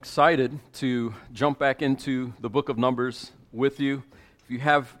Excited to jump back into the book of Numbers with you. If you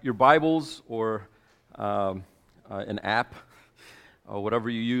have your Bibles or an app, whatever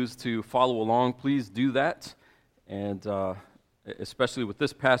you use to follow along, please do that. And especially with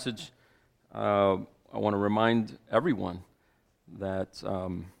this passage, I want to remind everyone that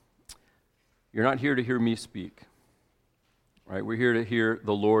you're not here to hear me speak. Right? We're here to hear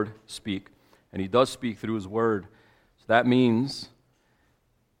the Lord speak, and He does speak through His Word. So that means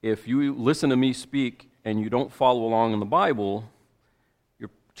if you listen to me speak and you don't follow along in the Bible,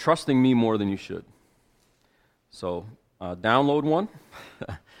 you're trusting me more than you should. So download one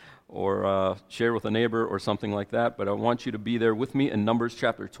or share with a neighbor or something like that. But I want you to be there with me in Numbers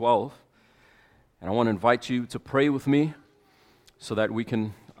chapter 12. And I want to invite you to pray with me so that we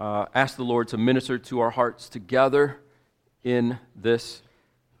can ask the Lord to minister to our hearts together in this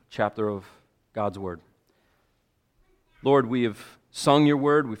chapter of God's Word. Lord, we have sung your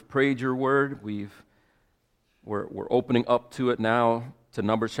word, we've prayed your word, we're opening up to it now, to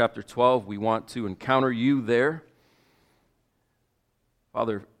Numbers chapter 12. We want to encounter you there.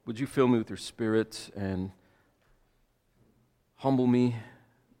 Father, would you fill me with your Spirit and humble me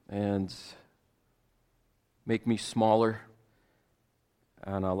and make me smaller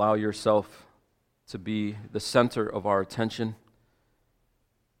and allow yourself to be the center of our attention.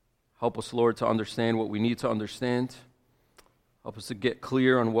 Help us, Lord, to understand what we need to understand. Help us to get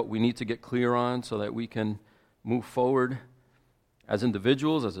clear on what we need to get clear on so that we can move forward as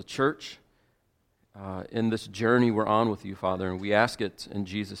individuals, as a church, in this journey we're on with you, Father. And we ask it in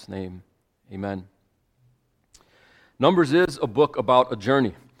Jesus' name. Amen. Numbers is a book about a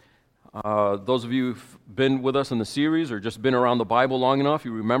journey. Those of you who've been with us in the series or just been around the Bible long enough,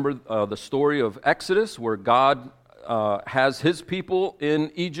 you remember the story of Exodus, where God has His people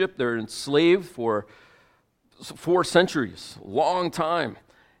in Egypt. They're enslaved for 4 centuries, long time,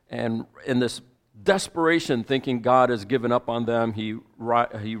 and in this desperation, thinking God has given up on them, he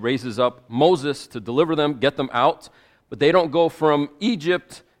raises up Moses to deliver them, get them out, but they don't go from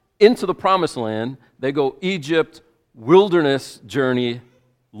Egypt into the Promised Land. They go Egypt, wilderness journey,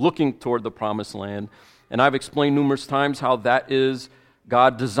 looking toward the Promised Land, and I've explained numerous times how that is,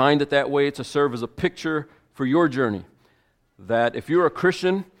 God designed it that way to serve as a picture for your journey, that if you're a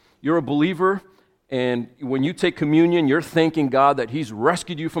Christian, you're a believer, and when you take communion, you're thanking God that He's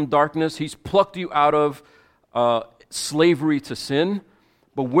rescued you from darkness. He's plucked you out of slavery to sin.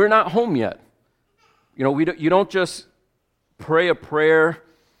 But we're not home yet. You know, you don't just pray a prayer,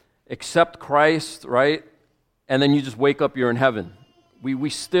 accept Christ, right? And then you just wake up, you're in heaven. We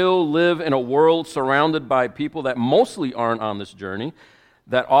still live in a world surrounded by people that mostly aren't on this journey,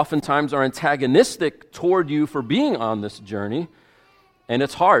 that oftentimes are antagonistic toward you for being on this journey. And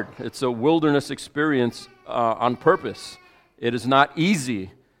it's hard. It's a wilderness experience on purpose. It is not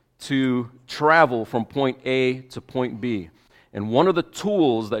easy to travel from point A to point B. And one of the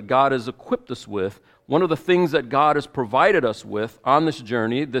tools that God has equipped us with, one of the things that God has provided us with on this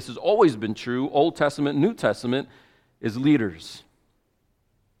journey, this has always been true, Old Testament, New Testament, is leaders.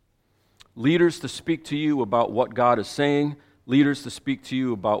 Leaders to speak to you about what God is saying, leaders to speak to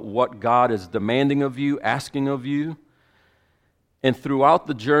you about what God is demanding of you, asking of you. And throughout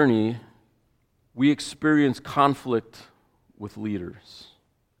the journey, we experience conflict with leaders.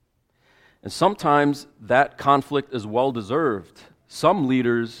 And sometimes that conflict is well-deserved. Some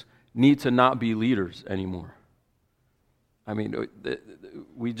leaders need to not be leaders anymore. I mean,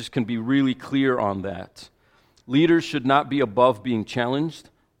 we just can be really clear on that. Leaders should not be above being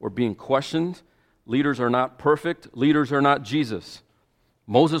challenged or being questioned. Leaders are not perfect. Leaders are not Jesus.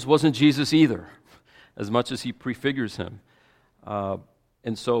 Moses wasn't Jesus either, as much as he prefigures him.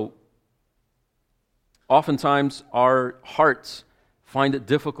 And so, oftentimes our hearts find it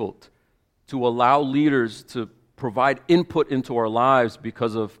difficult to allow leaders to provide input into our lives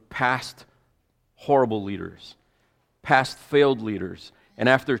because of past horrible leaders, past failed leaders. And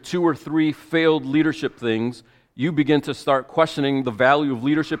after 2 or 3 failed leadership things, you begin to start questioning the value of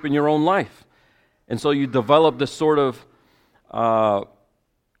leadership in your own life. And so you develop this sort of,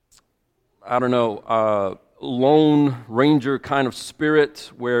 Lone Ranger kind of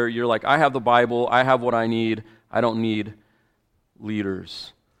spirit where you're like, I have the Bible, I have what I need, I don't need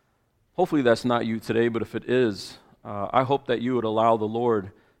leaders. Hopefully that's not you today, but if it is, I hope that you would allow the Lord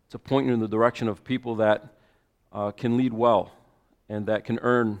to point you in the direction of people that can lead well and that can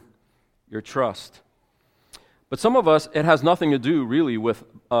earn your trust. But some of us, it has nothing to do really with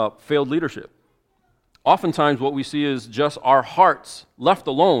failed leadership. Oftentimes what we see is just our hearts left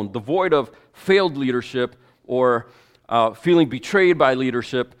alone, devoid of failed leadership or feeling betrayed by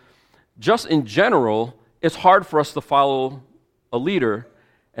leadership. Just in general, it's hard for us to follow a leader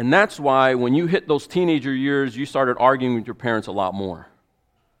And that's why when you hit those teenager years, you started arguing with your parents a lot more,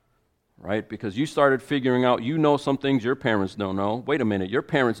 right? Because you started figuring out, you know some things your parents don't know. Wait a minute, your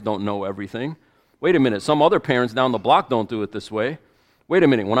parents don't know everything. Wait a minute, some other parents down the block don't do it this way. Wait a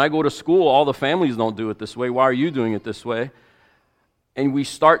minute, when I go to school, all the families don't do it this way. Why are you doing it this way? And we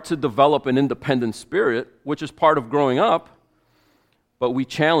start to develop an independent spirit, which is part of growing up, but we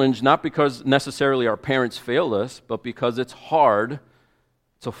challenge not because necessarily our parents failed us, but because it's hard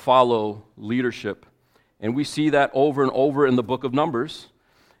to follow leadership. And we see that over and over in the book of Numbers.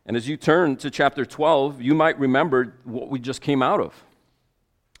 And as you turn to chapter 12, you might remember what we just came out of.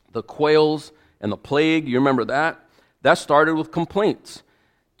 The quails and the plague, you remember that? That started with complaints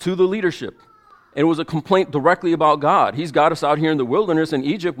to the leadership. And it was a complaint directly about God. He's got us out here in the wilderness. In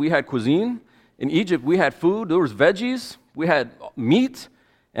Egypt, we had cuisine. In Egypt, we had food. There was veggies. We had meat.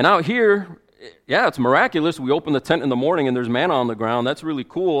 And out here, yeah, it's miraculous. We open the tent in the morning and there's manna on the ground. That's really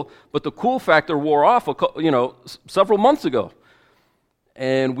cool. But the cool factor wore off, several months ago.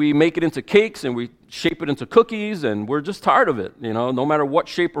 And we make it into cakes and we shape it into cookies and we're just tired of it. No matter what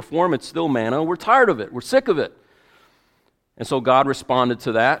shape or form, it's still manna. We're tired of it. We're sick of it. And so God responded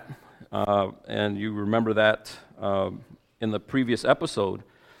to that. And you remember that in the previous episode.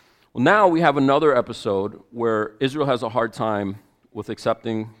 Well, now we have another episode where Israel has a hard time with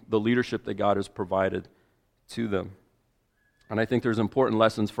accepting the leadership that God has provided to them. And I think there's important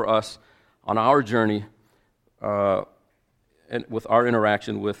lessons for us on our journey and with our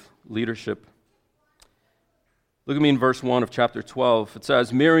interaction with leadership. Look at me in verse 1 of chapter 12. It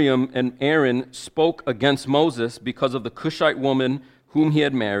says, Miriam and Aaron spoke against Moses because of the Cushite woman whom he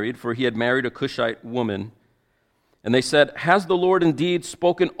had married, for he had married a Cushite woman. And they said, has the Lord indeed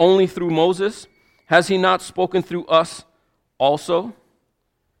spoken only through Moses? Has he not spoken through us also?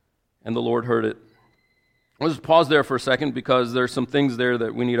 And the Lord heard it. I'll just pause there for a second because there's some things there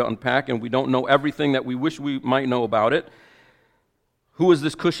that we need to unpack, and we don't know everything that we wish we might know about it. Who is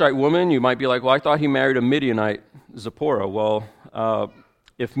this Cushite woman? You might be like, well, I thought he married a Midianite, Zipporah. Well,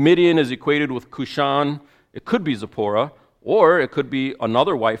 if Midian is equated with Cushan, it could be Zipporah, or it could be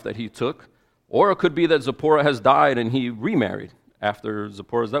another wife that he took, or it could be that Zipporah has died and he remarried after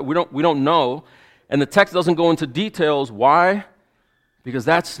Zipporah's death. We don't know, and the text doesn't go into details. Why? Because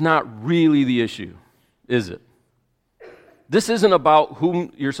that's not really the issue, is it? This isn't about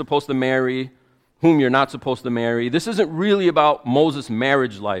whom you're supposed to marry, whom you're not supposed to marry. This isn't really about Moses'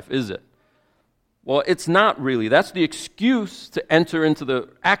 marriage life, is it? Well, it's not really. That's the excuse to enter into the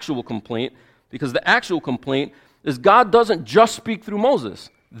actual complaint, because the actual complaint is God doesn't just speak through Moses.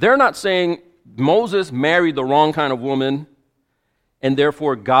 They're not saying Moses married the wrong kind of woman, and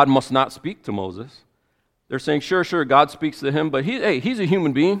therefore God must not speak to Moses. They're saying, sure, God speaks to him, but he's a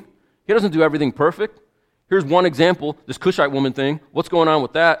human being. He doesn't do everything perfect. Here's one example, this Cushite woman thing. What's going on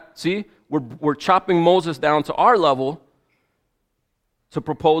with that? See? We're chopping Moses down to our level to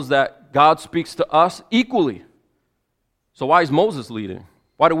propose that God speaks to us equally. So why is Moses leading?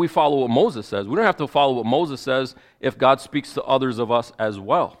 Why do we follow what Moses says? We don't have to follow what Moses says if God speaks to others of us as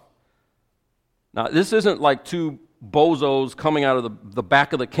well. Now, this isn't like two bozos coming out of the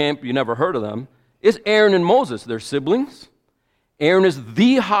back of the camp. You never heard of them. It's Aaron and Moses. They're siblings. Aaron is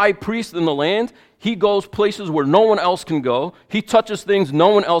the high priest in the land. He goes places where no one else can go. He touches things no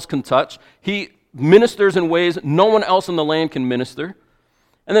one else can touch. He ministers in ways no one else in the land can minister.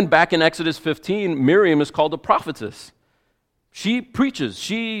 And then back in Exodus 15, Miriam is called a prophetess. She preaches.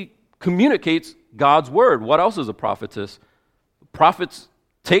 She communicates God's word. What else is a prophetess? Prophets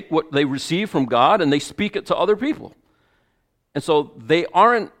take what they receive from God and they speak it to other people. And so they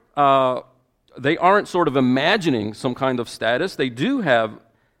aren't sort of imagining some kind of status. They do have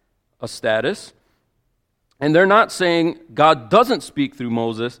a status. And they're not saying God doesn't speak through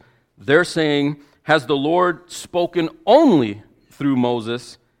Moses. They're saying, has the Lord spoken only through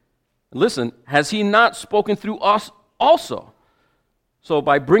Moses? Listen, has he not spoken through us also? So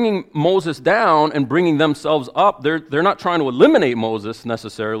by bringing Moses down and bringing themselves up, they're not trying to eliminate Moses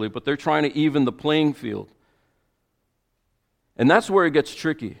necessarily, but they're trying to even the playing field. And that's where it gets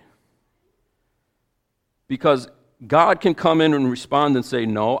tricky. Because God can come in and respond and say,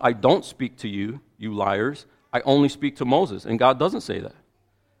 no, I don't speak to you, you liars. I only speak to Moses. And God doesn't say that.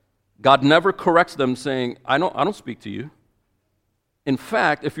 God never corrects them saying, I don't speak to you. In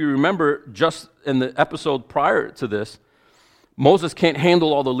fact, if you remember just in the episode prior to this, Moses can't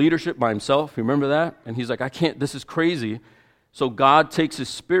handle all the leadership by himself. You remember that? And he's like, I can't, this is crazy. So God takes his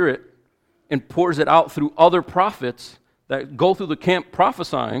spirit and pours it out through other prophets that go through the camp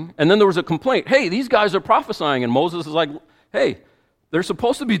prophesying. And then there was a complaint. Hey, these guys are prophesying. And Moses is like, hey, they're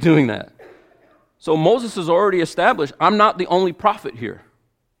supposed to be doing that. So Moses has already established, I'm not the only prophet here.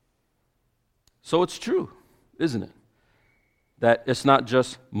 So it's true, isn't it? That it's not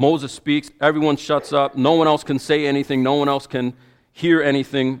just Moses speaks, everyone shuts up, no one else can say anything, no one else can hear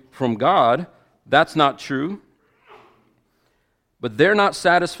anything from God. That's not true. But they're not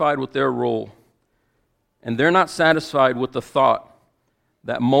satisfied with their role. And they're not satisfied with the thought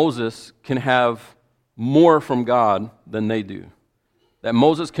that Moses can have more from God than they do. That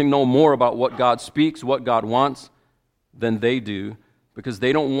Moses can know more about what God speaks, what God wants, than they do, because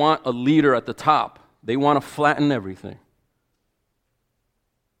they don't want a leader at the top. They want to flatten everything.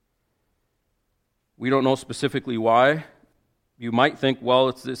 We don't know specifically why. You might think, well,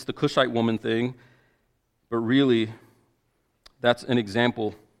 it's the Cushite woman thing, but really, that's an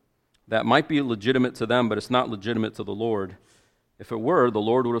example that might be legitimate to them, but it's not legitimate to the Lord. If it were, the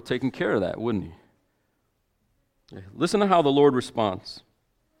Lord would have taken care of that, wouldn't he? Listen to how the Lord responds.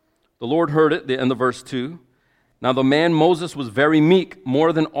 The Lord heard it, the end of verse 2. Now the man Moses was very meek,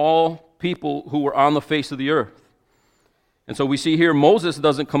 more than all people who were on the face of the earth. And so we see here Moses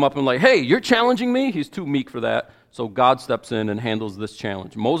doesn't come up and like, hey, you're challenging me? He's too meek for that. So God steps in and handles this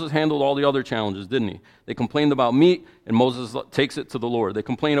challenge. Moses handled all the other challenges, didn't he? They complained about meat, and Moses takes it to the Lord. They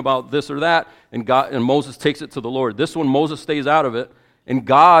complain about this or that, and Moses takes it to the Lord. This one, Moses stays out of it, and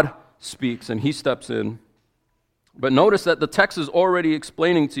God speaks, and he steps in. But notice that the text is already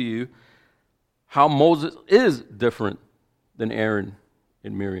explaining to you how Moses is different than Aaron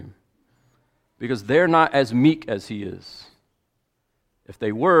and Miriam, because they're not as meek as he is. If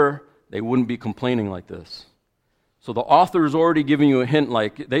they were, they wouldn't be complaining like this. So the author is already giving you a hint,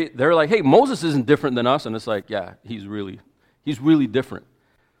 like they're like, hey, Moses isn't different than us, and it's like, yeah, he's really different.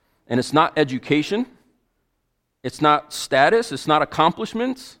 And it's not education, it's not status, it's not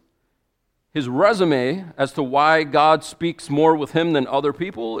accomplishments. His resume as to why God speaks more with him than other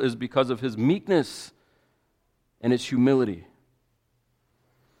people is because of his meekness and his humility.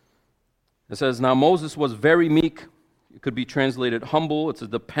 It says, now Moses was very meek. It could be translated humble. It's a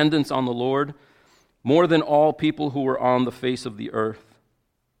dependence on the Lord, more than all people who were on the face of the earth.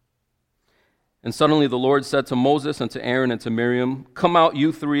 And suddenly the Lord said to Moses and to Aaron and to Miriam, come out,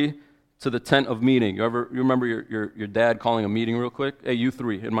 you three, to the tent of meeting. You remember your dad calling a meeting real quick? Hey, you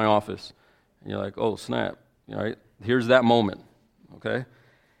three, in my office. And you're like, oh, snap. All right, here's that moment, okay?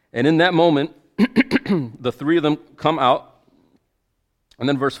 And in that moment, the three of them come out. And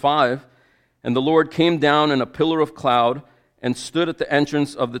then verse 5, and the Lord came down in a pillar of cloud and stood at the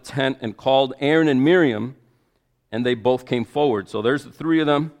entrance of the tent and called Aaron and Miriam, and they both came forward. So there's the three of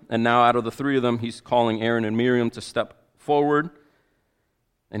them, and now out of the three of them, he's calling Aaron and Miriam to step forward,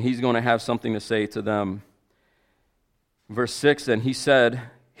 and he's going to have something to say to them. Verse 6, and he said,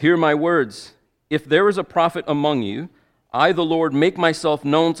 hear my words. If there is a prophet among you, I, the Lord, make myself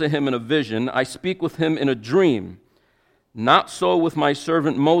known to him in a vision. I speak with him in a dream. Not so with my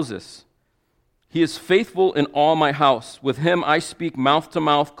servant Moses. He is faithful in all my house. With him I speak mouth to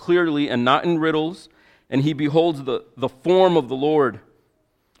mouth clearly and not in riddles, and he beholds the form of the Lord.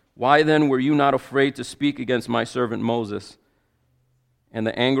 Why then were you not afraid to speak against my servant Moses? And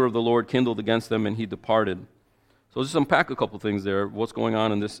the anger of the Lord kindled against them, and he departed. So just unpack a couple things there, what's going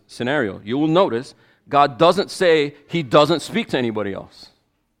on in this scenario. You will notice God doesn't say he doesn't speak to anybody else.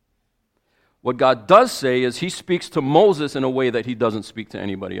 What God does say is he speaks to Moses in a way that he doesn't speak to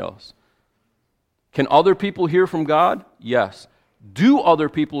anybody else. Can other people hear from God? Yes. Do other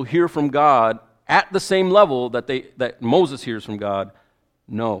people hear from God at the same level that Moses hears from God?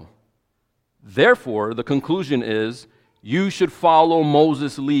 No. Therefore, the conclusion is you should follow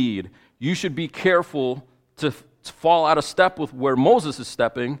Moses' lead. You should be careful to fall out of step with where Moses is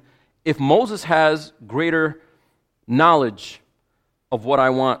stepping. If Moses has greater knowledge of what I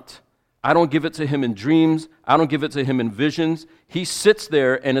want, I don't give it to him in dreams. I don't give it to him in visions. He sits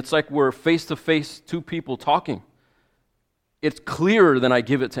there, and it's like we're face-to-face, two people talking. It's clearer than I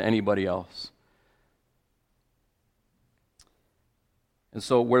give it to anybody else. And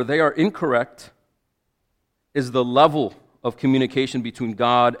so where they are incorrect is the level of communication between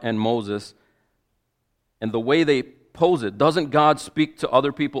God and Moses and the way they pose it. Doesn't God speak to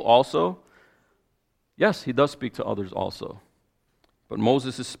other people also? Yes, he does speak to others also. But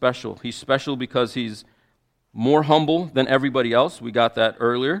Moses is special. He's special because he's more humble than everybody else. We got that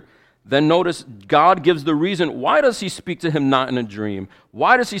earlier. Then notice God gives the reason. Why does he speak to him not in a dream?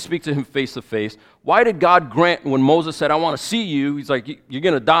 Why does he speak to him face to face? Why did God grant when Moses said, I want to see you? He's like, you're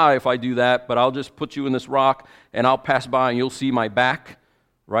going to die if I do that, but I'll just put you in this rock and I'll pass by and you'll see my back,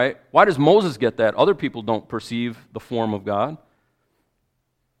 right? Why does Moses get that? Other people don't perceive the form of God.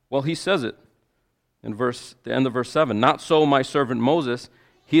 Well, he says it in the end of verse 7. Not so my servant Moses.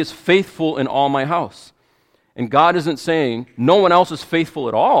 He is faithful in all my house. And God isn't saying no one else is faithful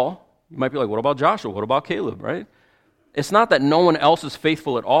at all. You might be like, what about Joshua? What about Caleb, right? It's not that no one else is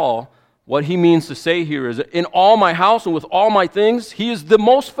faithful at all. What he means to say here is, in all my house and with all my things, he is the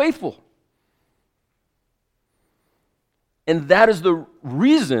most faithful. And that is the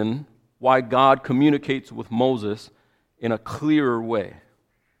reason why God communicates with Moses in a clearer way.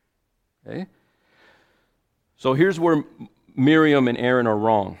 Okay? So here's where Miriam and Aaron are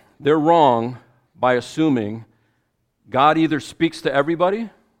wrong. They're wrong by assuming God either speaks to everybody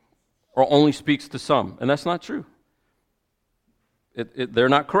or only speaks to some. And that's not true. They're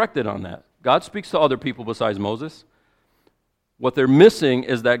not corrected on that. God speaks to other people besides Moses. What they're missing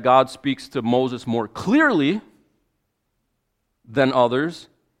is that God speaks to Moses more clearly than others,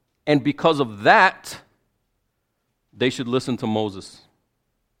 and because of that, they should listen to Moses.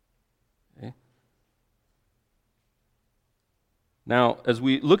 Okay? Now, as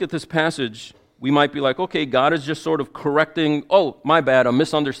we look at this passage, we might be like, okay, God is just sort of correcting, oh, my bad, a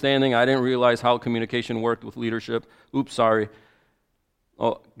misunderstanding. I didn't realize how communication worked with leadership. Oops, sorry.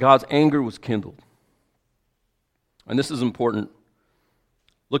 Oh, God's anger was kindled. And this is important.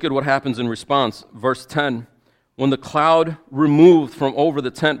 Look at what happens in response. Verse 10, when the cloud removed from over the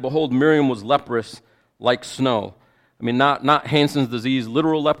tent, behold, Miriam was leprous like snow. I mean, not Hansen's disease,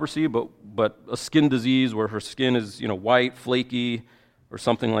 literal leprosy, but a skin disease where her skin is, white, flaky, or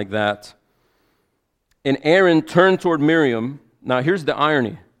something like that. And Aaron turned toward Miriam. Now, here's the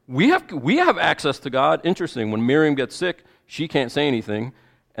irony. We have access to God. Interesting. When Miriam gets sick, she can't say anything,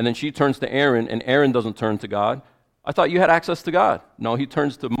 and then she turns to Aaron, and Aaron doesn't turn to God. I thought you had access to God. No, he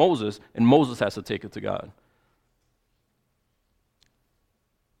turns to Moses, and Moses has to take it to God.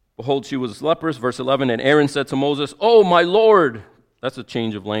 Behold, she was leprous, verse 11, and Aaron said to Moses, "Oh, my Lord," that's a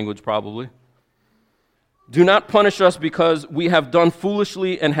change of language probably, "do not punish us because we have done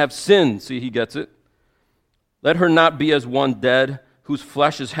foolishly and have sinned." See, he gets it. "Let her not be as one dead, whose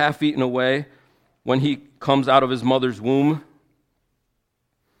flesh is half eaten away when he comes out of his mother's womb."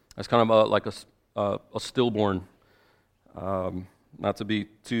 That's kind of like a stillborn. Not to be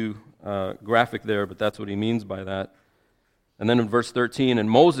too graphic there, but that's what he means by that. And then in verse 13,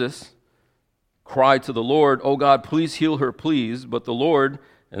 and Moses cried to the Lord, "Oh God, please heal her, please." But the Lord,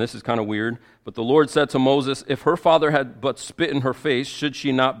 and this is kind of weird, but the Lord said to Moses, "If her father had but spit in her face, should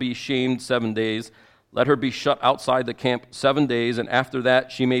she not be shamed 7 days? Let her be shut outside the camp 7 days, and after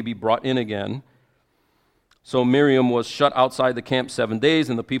that she may be brought in again." So Miriam was shut outside the camp 7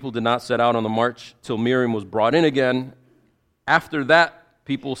 days, and the people did not set out on the march till Miriam was brought in again. After that,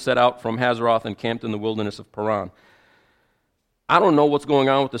 people set out from Hazeroth and camped in the wilderness of Paran. I don't know what's going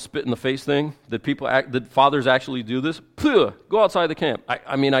on with the spit in the face thing. Did fathers actually do this? Puh, go outside the camp.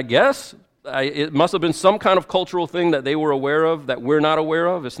 I guess. It must have been some kind of cultural thing that they were aware of that we're not aware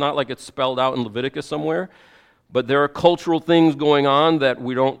of. It's not like it's spelled out in Leviticus somewhere. But there are cultural things going on that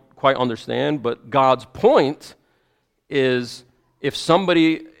we don't quite understand. But God's point is, if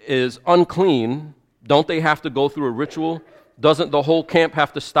somebody is unclean, don't they have to go through a ritual? Doesn't the whole camp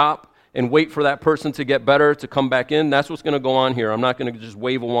have to stop and wait for that person to get better to come back in? That's what's going to go on here. I'm not going to just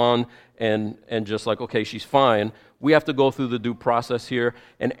wave a wand and just like, okay, she's fine. We have to go through the due process here,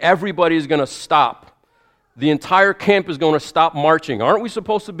 and everybody's going to stop. The entire camp is going to stop marching. Aren't we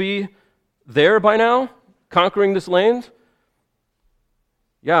supposed to be there by now, conquering this land?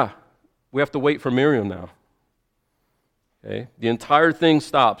 Yeah, we have to wait for Miriam now. Okay? The entire thing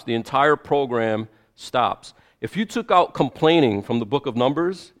stops. The entire program stops. If you took out complaining from the book of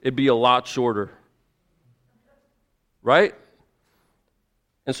Numbers, it'd be a lot shorter. Right?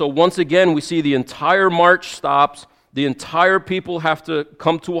 And so once again, we see the entire march stops. The entire people have to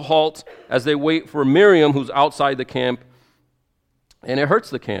come to a halt as they wait for Miriam, who's outside the camp. And it hurts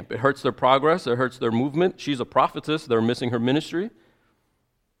the camp. It hurts their progress. It hurts their movement. She's a prophetess. They're missing her ministry.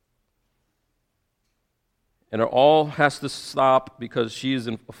 And it all has to stop because she is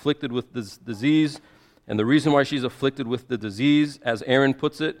afflicted with this disease. And the reason why she's afflicted with the disease, as Aaron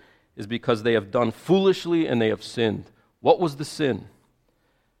puts it, is because they have done foolishly and they have sinned. What was the sin?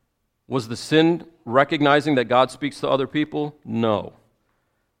 Was the sin recognizing that God speaks to other people? No.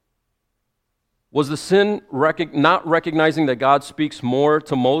 Was the sin not recognizing that God speaks more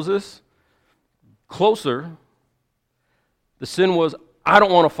to Moses? Closer. The sin was, I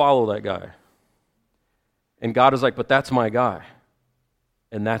don't want to follow that guy. And God is like, but that's my guy.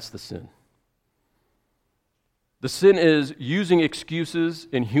 And that's the sin. The sin is using excuses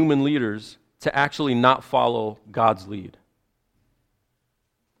in human leaders to actually not follow God's lead.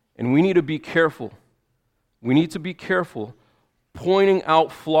 And we need to be careful. We need to be careful pointing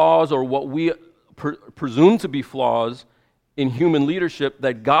out flaws or what we presume to be flaws in human leadership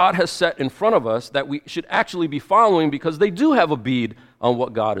that God has set in front of us that we should actually be following because they do have a bead on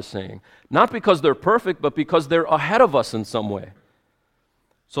what God is saying. Not because they're perfect, but because they're ahead of us in some way.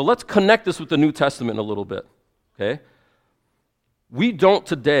 So let's connect this with the New Testament a little bit, okay? We don't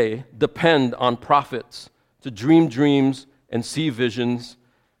today depend on prophets to dream dreams and see visions.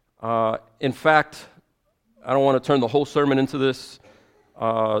 In fact, I don't want to turn the whole sermon into this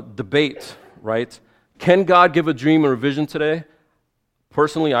debate, right? Can God give a dream or a vision today?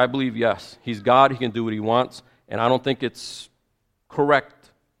 Personally, I believe yes. He's God, he can do what he wants, and I don't think it's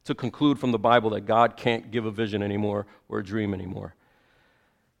correct to conclude from the Bible that God can't give a vision anymore or a dream anymore.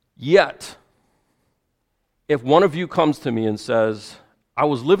 Yet, if one of you comes to me and says, I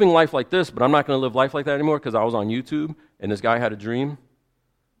was living life like this, but I'm not going to live life like that anymore because I was on YouTube and this guy had a dream,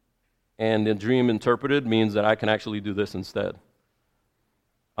 and the dream interpreted means that I can actually do this instead,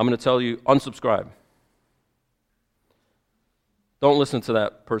 I'm going to tell you, unsubscribe. Don't listen to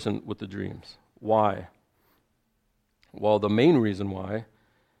that person with the dreams. Why? Well, the main reason why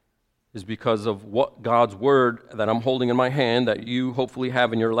is because of what God's word that I'm holding in my hand, that you hopefully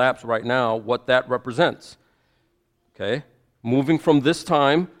have in your laps right now, what that represents. Okay? Moving from this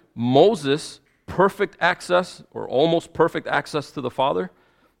time, Moses, perfect access or almost perfect access to the Father.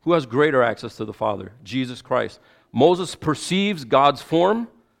 Who has greater access to the Father? Jesus Christ. Moses perceives God's form.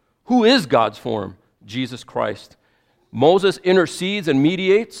 Who is God's form? Jesus Christ. Moses intercedes and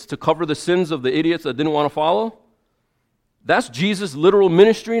mediates to cover the sins of the idiots that didn't want to follow. That's Jesus' literal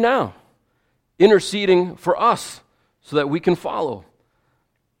ministry now, interceding for us so that we can follow.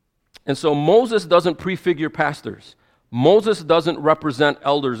 And so Moses doesn't prefigure pastors. Moses doesn't represent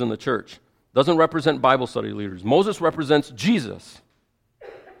elders in the church, doesn't represent Bible study leaders. Moses represents Jesus.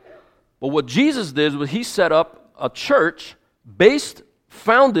 But what Jesus did was he set up a church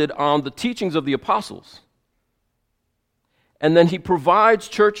founded on the teachings of the apostles. And then he provides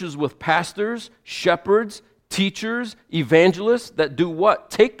churches with pastors, shepherds, teachers, evangelists that do what?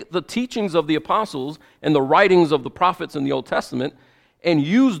 Take the teachings of the apostles and the writings of the prophets in the Old Testament and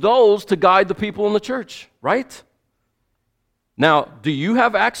use those to guide the people in the church, right? Now, do you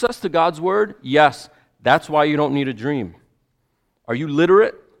have access to God's word? Yes. That's why you don't need a dream. Are you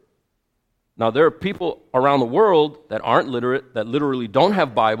literate? Now, there are people around the world that aren't literate, that literally don't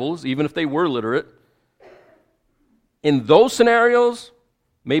have Bibles, even if they were literate. In those scenarios,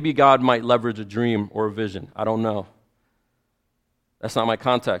 maybe God might leverage a dream or a vision. I don't know. That's not my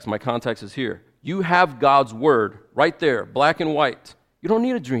context. My context is here. You have God's word right there, black and white. You don't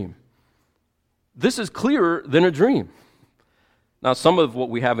need a dream. This is clearer than a dream. Now, some of what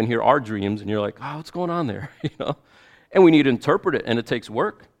we have in here are dreams, and you're like, oh, what's going on there? And we need to interpret it, and it takes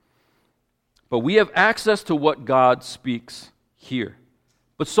work. But we have access to what God speaks here.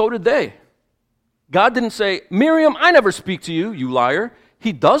 But so did they. God didn't say, Miriam, I never speak to you, you liar.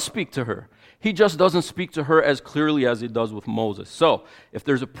 He does speak to her. He just doesn't speak to her as clearly as he does with Moses. So, if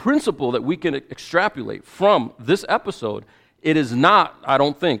there's a principle that we can extrapolate from this episode, it is not, I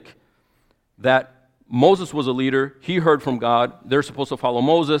don't think, that Moses was a leader, he heard from God, they're supposed to follow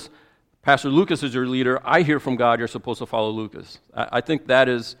Moses. Pastor Lucas is your leader, I hear from God, you're supposed to follow Lucas. I think that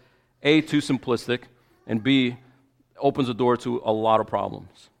is A, too simplistic, and B, opens the door to a lot of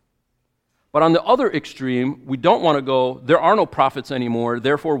problems. But on the other extreme, we don't want to go, there are no prophets anymore,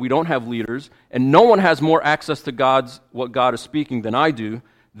 therefore we don't have leaders, and no one has more access to what God is speaking than I do,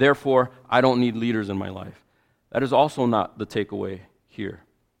 therefore I don't need leaders in my life. That is also not the takeaway here.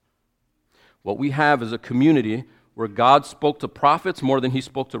 What we have is a community where God spoke to prophets more than he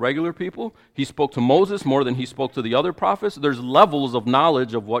spoke to regular people. He spoke to Moses more than he spoke to the other prophets. There's levels of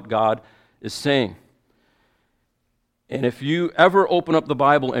knowledge of what God is saying. And if you ever open up the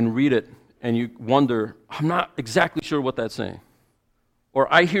Bible and read it and you wonder, I'm not exactly sure what that's saying.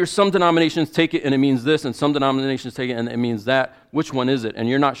 Or I hear some denominations take it and it means this, and some denominations take it and it means that. Which one is it? And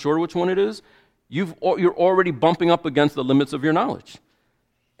you're not sure which one it is, you're already bumping up against the limits of your knowledge.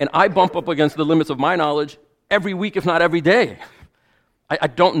 And I bump up against the limits of my knowledge every week, if not every day. I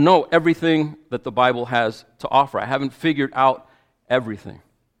don't know everything that the Bible has to offer. I haven't figured out everything.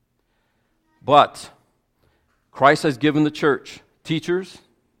 But Christ has given the church teachers,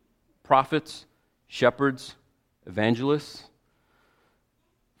 prophets, shepherds, evangelists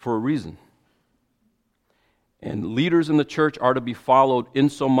for a reason. And leaders in the church are to be followed in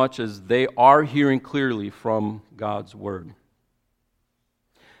so much as they are hearing clearly from God's word.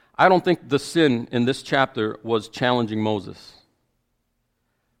 I don't think the sin in this chapter was challenging Moses.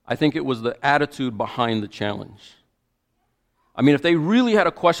 I think it was the attitude behind the challenge. I mean, if they really had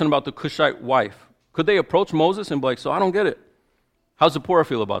a question about the Cushite wife, could they approach Moses and be like, so I don't get it. How's Zipporah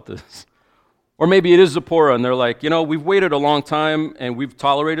feel about this? Or maybe it is Zipporah and they're like, we've waited a long time and we've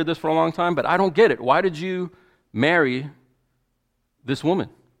tolerated this for a long time, but I don't get it. Why did you marry this woman.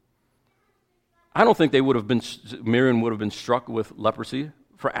 I don't think Miriam would have been struck with leprosy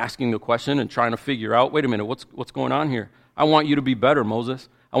for asking the question and trying to figure out, wait a minute, what's going on here? I want you to be better, Moses.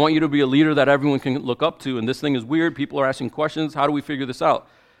 I want you to be a leader that everyone can look up to, and this thing is weird. People are asking questions. How do we figure this out?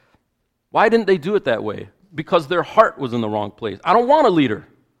 Why didn't they do it that way? Because their heart was in the wrong place. I don't want a leader.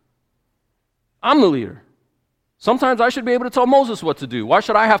 I'm the leader. Sometimes I should be able to tell Moses what to do. Why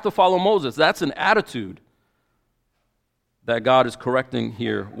should I have to follow Moses? That's an attitude that God is correcting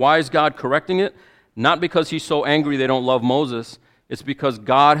here. Why is God correcting it? Not because he's so angry they don't love Moses. It's because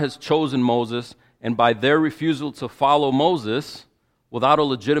God has chosen Moses, and by their refusal to follow Moses without a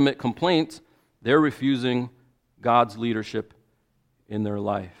legitimate complaint, they're refusing God's leadership in their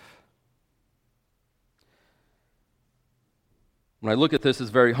life. When I look at this, it's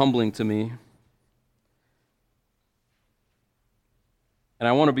very humbling to me. And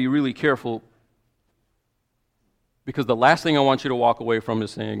I want to be really careful, because the last thing I want you to walk away from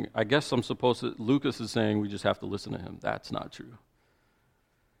is saying, I guess Lucas is saying we just have to listen to him. That's not true.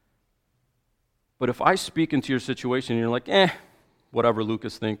 But if I speak into your situation and you're like, whatever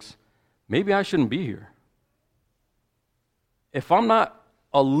Lucas thinks, maybe I shouldn't be here. If I'm not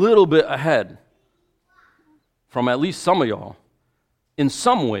a little bit ahead from at least some of y'all, in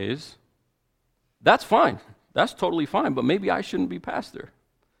some ways, that's fine. That's totally fine, but maybe I shouldn't be pastor.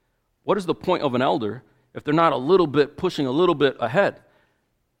 What is the point of an elder if they're not a little bit pushing a little bit ahead?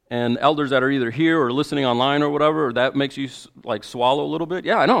 And elders that are either here or listening online or whatever, that makes you like swallow a little bit?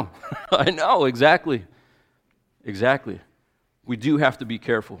 Yeah, I know. I know, exactly. Exactly. We do have to be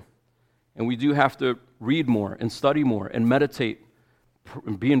careful. And we do have to read more and study more and meditate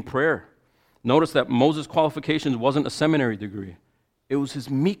and be in prayer. Notice that Moses' qualifications wasn't a seminary degree. It was his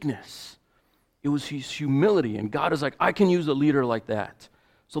meekness. It was his humility. And God is like, I can use a leader like that.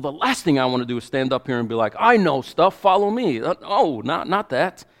 So the last thing I want to do is stand up here and be like, I know stuff, follow me. Oh, not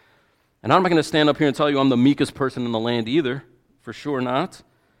that. And I'm not going to stand up here and tell you I'm the meekest person in the land either. For sure not.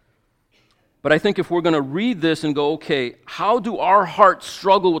 But I think if we're going to read this and go, okay, how do our hearts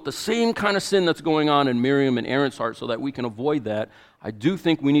struggle with the same kind of sin that's going on in Miriam and Aaron's heart so that we can avoid that? I do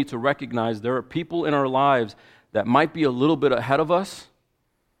think we need to recognize there are people in our lives that might be a little bit ahead of us,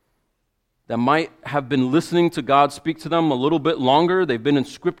 that might have been listening to God speak to them a little bit longer. They've been in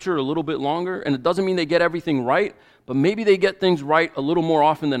Scripture a little bit longer, and it doesn't mean they get everything right, but maybe they get things right a little more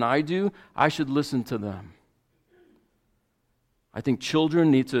often than I do. I should listen to them. I think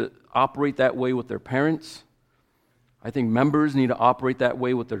children need to operate that way with their parents. I think members need to operate that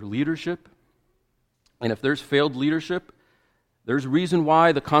way with their leadership. And if there's failed leadership, there's reason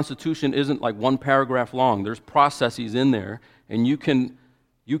why the Constitution isn't like one paragraph long. There's processes in there, and you can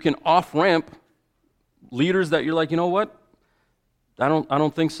off-ramp leaders that you're like, you know what? I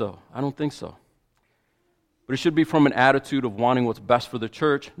don't think so. I don't think so. But it should be from an attitude of wanting what's best for the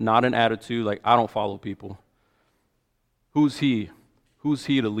church, not an attitude like, I don't follow people. Who's he? Who's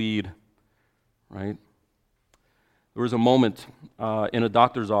he to lead? Right? There was a moment in a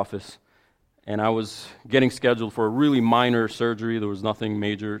doctor's office, and I was getting scheduled for a really minor surgery. There was nothing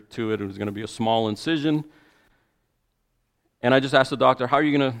major to it. It was going to be a small incision. And I just asked the doctor, how are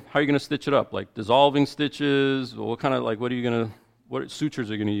you gonna stitch it up? Like dissolving stitches? What kind of what sutures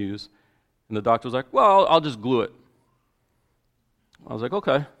are you gonna use? And the doctor was like, well, I'll just glue it. I was like,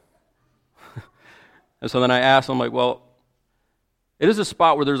 okay. And so then I asked, I'm like, well, it is a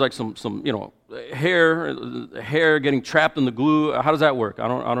spot where there's like some hair getting trapped in the glue. How does that work? I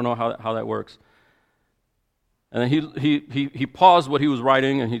don't know how that works. And then he paused what he was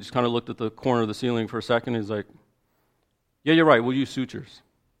writing, and he just kind of looked at the corner of the ceiling for a second. He's like, yeah, you're right. We'll use sutures.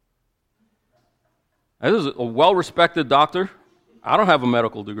 This is a well-respected doctor. I don't have a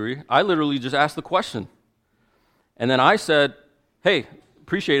medical degree. I literally just asked the question. And then I said, hey,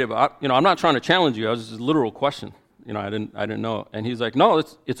 appreciate it, but I'm not trying to challenge you. I was just a literal question. I didn't know. And he's like, no,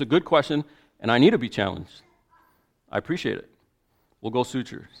 it's a good question, and I need to be challenged. I appreciate it. We'll go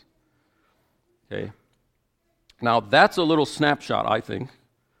sutures. Okay. Now, that's a little snapshot, I think,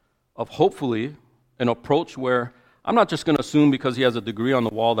 of hopefully an approach where I'm not just going to assume because he has a degree on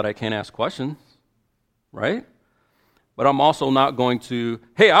the wall that I can't ask questions, right? But I'm also not going to,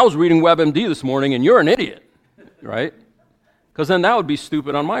 hey, I was reading WebMD this morning and you're an idiot, right? Because then that would be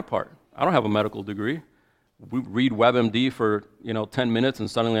stupid on my part. I don't have a medical degree. We read WebMD for 10 minutes and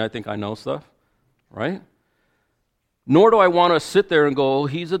suddenly I think I know stuff, right? Nor do I want to sit there and go,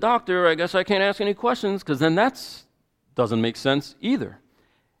 he's a doctor, I guess I can't ask any questions, because then that doesn't make sense either.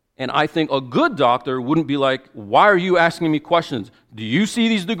 And I think a good doctor wouldn't be like, why are you asking me questions? Do you see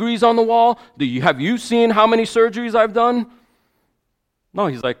these degrees on the wall? Have you seen how many surgeries I've done? No,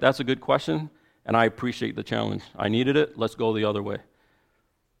 he's like, that's a good question, and I appreciate the challenge. I needed it. Let's go the other way.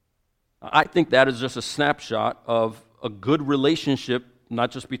 I think that is just a snapshot of a good relationship, not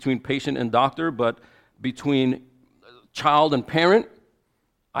just between patient and doctor, but between child and parent.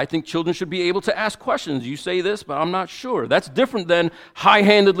 I think children should be able to ask questions. You say this, but I'm not sure. That's different than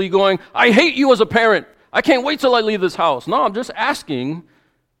high-handedly going, I hate you as a parent. I can't wait till I leave this house. No, I'm just asking,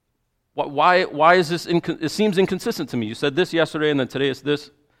 why is this, it seems inconsistent to me. You said this yesterday, and then today it's this.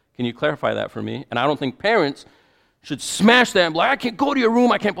 Can you clarify that for me? And I don't think parents should smash that and be like, I can't go to your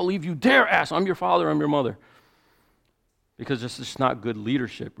room. I can't believe you dare ask. I'm your father. I'm your mother. Because this is not good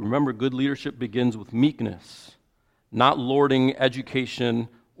leadership. Remember, good leadership begins with meekness, not lording education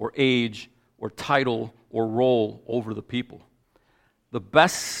or age or title or role over the people. The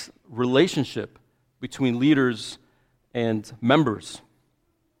best relationship between leaders and members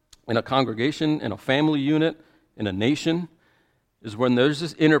in a congregation, in a family unit, in a nation, is when there's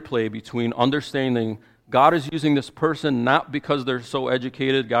this interplay between understanding God is using this person not because they're so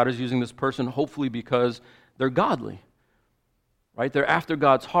educated. God is using this person hopefully because they're godly, right? They're after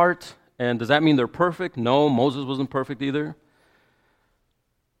God's heart. And does that mean they're perfect? No, Moses wasn't perfect either.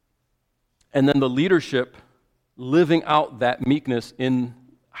 And then the leadership living out that meekness in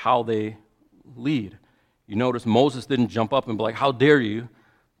how they lead. You notice Moses didn't jump up and be like, how dare you?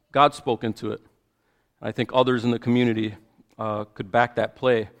 God spoke into it. I think others in the community could back that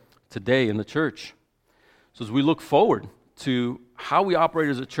play today in the church. So as we look forward to how we operate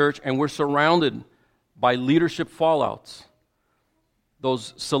as a church, and we're surrounded by leadership fallouts,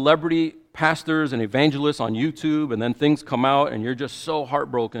 those celebrity pastors and evangelists on YouTube, and then things come out and you're just so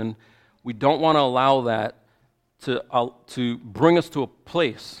heartbroken, we don't want to allow that to bring us to a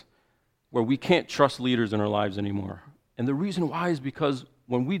place where we can't trust leaders in our lives anymore. And the reason why is because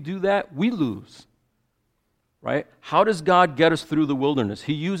when we do that, we lose. Right? How does God get us through the wilderness?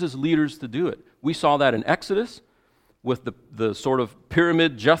 He uses leaders to do it. We saw that in Exodus with the sort of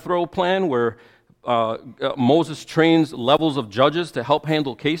pyramid Jethro plan where Moses trains levels of judges to help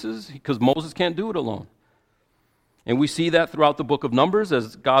handle cases because Moses can't do it alone. And we see that throughout the book of Numbers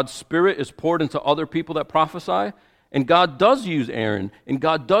as God's Spirit is poured into other people that prophesy. And God does use Aaron, and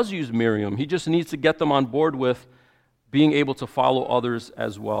God does use Miriam. He just needs to get them on board with being able to follow others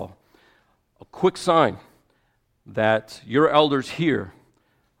as well. A quick sign that your elders here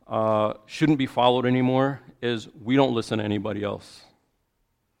shouldn't be followed anymore is we don't listen to anybody else.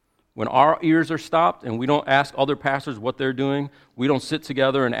 When our ears are stopped and we don't ask other pastors what they're doing, we don't sit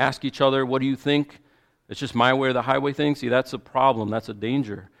together and ask each other, what do you think? It's just my way or the highway thing. See, that's a problem. That's a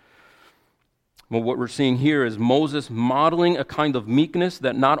danger. Well, what we're seeing here is Moses modeling a kind of meekness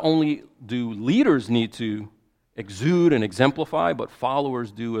that not only do leaders need to exude and exemplify, but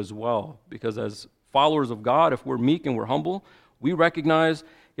followers do as well. Because as followers of God, if we're meek and we're humble, we recognize,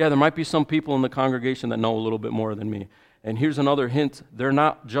 yeah, there might be some people in the congregation that know a little bit more than me. And here's another hint, they're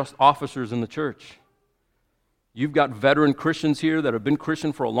not just officers in the church. You've got veteran Christians here that have been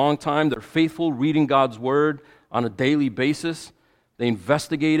Christian for a long time. They're faithful, reading God's word on a daily basis. They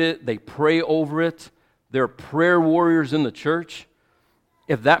investigate it. They pray over it. They're prayer warriors in the church.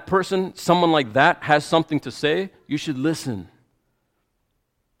 If that person, someone like that, has something to say, you should listen.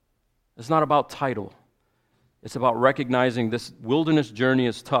 It's not about title. It's about recognizing this wilderness journey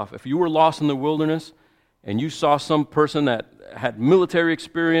is tough. If you were lost in the wilderness and you saw some person that had military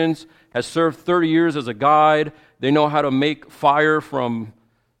experience, has served 30 years as a guide, they know how to make fire from,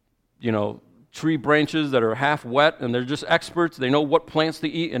 tree branches that are half wet, and they're just experts, they know what plants to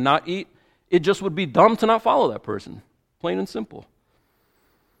eat and not eat, it just would be dumb to not follow that person, plain and simple.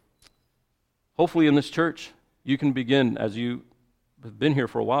 Hopefully in this church, you can begin, as you have been here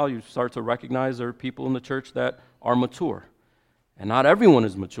for a while, you start to recognize there are people in the church that are mature. And not everyone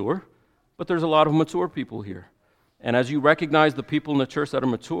is mature, but there's a lot of mature people here. And as you recognize the people in the church that are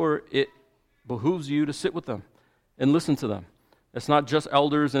mature, it behooves you to sit with them and listen to them. It's not just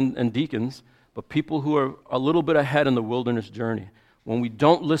elders and deacons, but people who are a little bit ahead in the wilderness journey. When we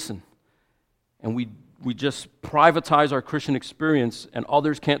don't listen and we just privatize our Christian experience and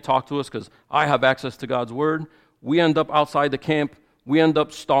others can't talk to us because I have access to God's word, we end up outside the camp. We end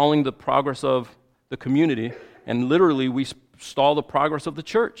up stalling the progress of the community, and literally we stall the progress of the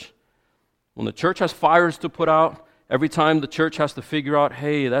church. When the church has fires to put out, every time the church has to figure out,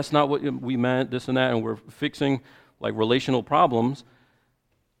 hey, that's not what we meant, this and that, and we're fixing like relational problems,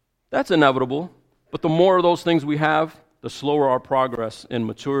 that's inevitable. But the more of those things we have, the slower our progress in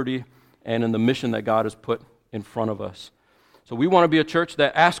maturity and in the mission that God has put in front of us. So we want to be a church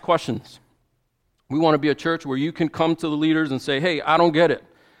that asks questions. We want to be a church where you can come to the leaders and say, hey, I don't get it.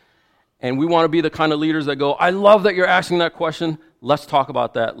 And we want to be the kind of leaders that go, I love that you're asking that question. Let's talk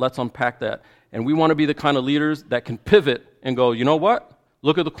about that. Let's unpack that. And we want to be the kind of leaders that can pivot and go, you know what?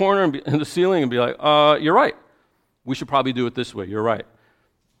 look at the corner and in the ceiling and be like, you're right. We should probably do it this way. You're right.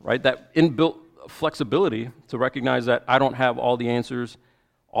 Right? That inbuilt flexibility to recognize that I don't have all the answers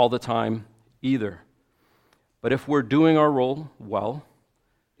all the time either. But if we're doing our role well,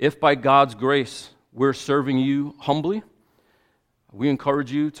 if by God's grace we're serving you humbly, we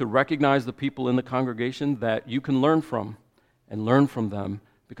encourage you to recognize the people in the congregation that you can learn from and learn from them,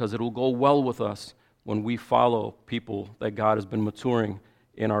 because it will go well with us when we follow people that God has been maturing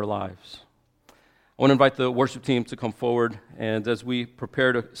in our lives. I want to invite the worship team to come forward, and as we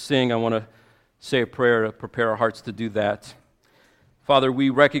prepare to sing, I want to say a prayer to prepare our hearts to do that. Father, we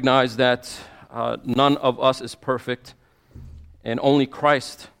recognize that none of us is perfect, and only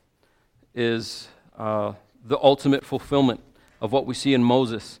Christ is the ultimate fulfillment of what we see in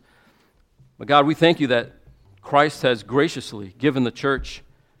Moses. But God, we thank you that Christ has graciously given the church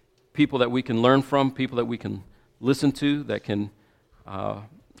people that we can learn from, people that we can listen to, that can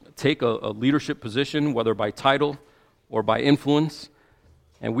take a leadership position, whether by title or by influence.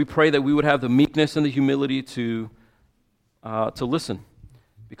 And we pray that we would have the meekness and the humility to listen,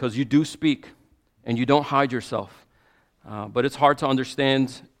 because you do speak and you don't hide yourself. But it's hard to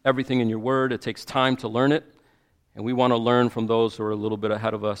understand everything in your word. It takes time to learn it, and we want to learn from those who are a little bit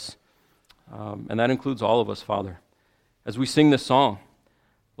ahead of us. And that includes all of us, Father. As we sing this song,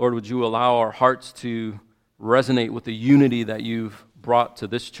 Lord, would you allow our hearts to resonate with the unity that you've brought to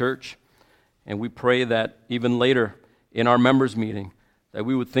this church? And we pray that even later in our members' meeting, that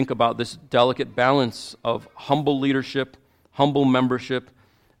we would think about this delicate balance of humble leadership, humble membership,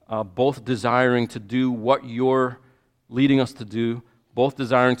 both desiring to do what you're leading us to do, both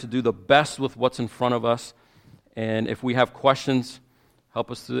desiring to do the best with what's in front of us. And if we have questions,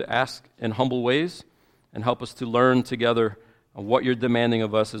 help us to ask in humble ways, and help us to learn together what you're demanding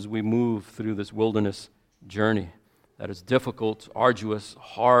of us as we move through this wilderness journey that is difficult, arduous,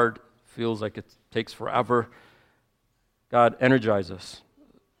 hard, feels like it takes forever. God, energize us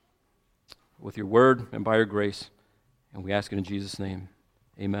with your word and by your grace, and we ask it in Jesus' name.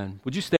 Amen. Would you stand?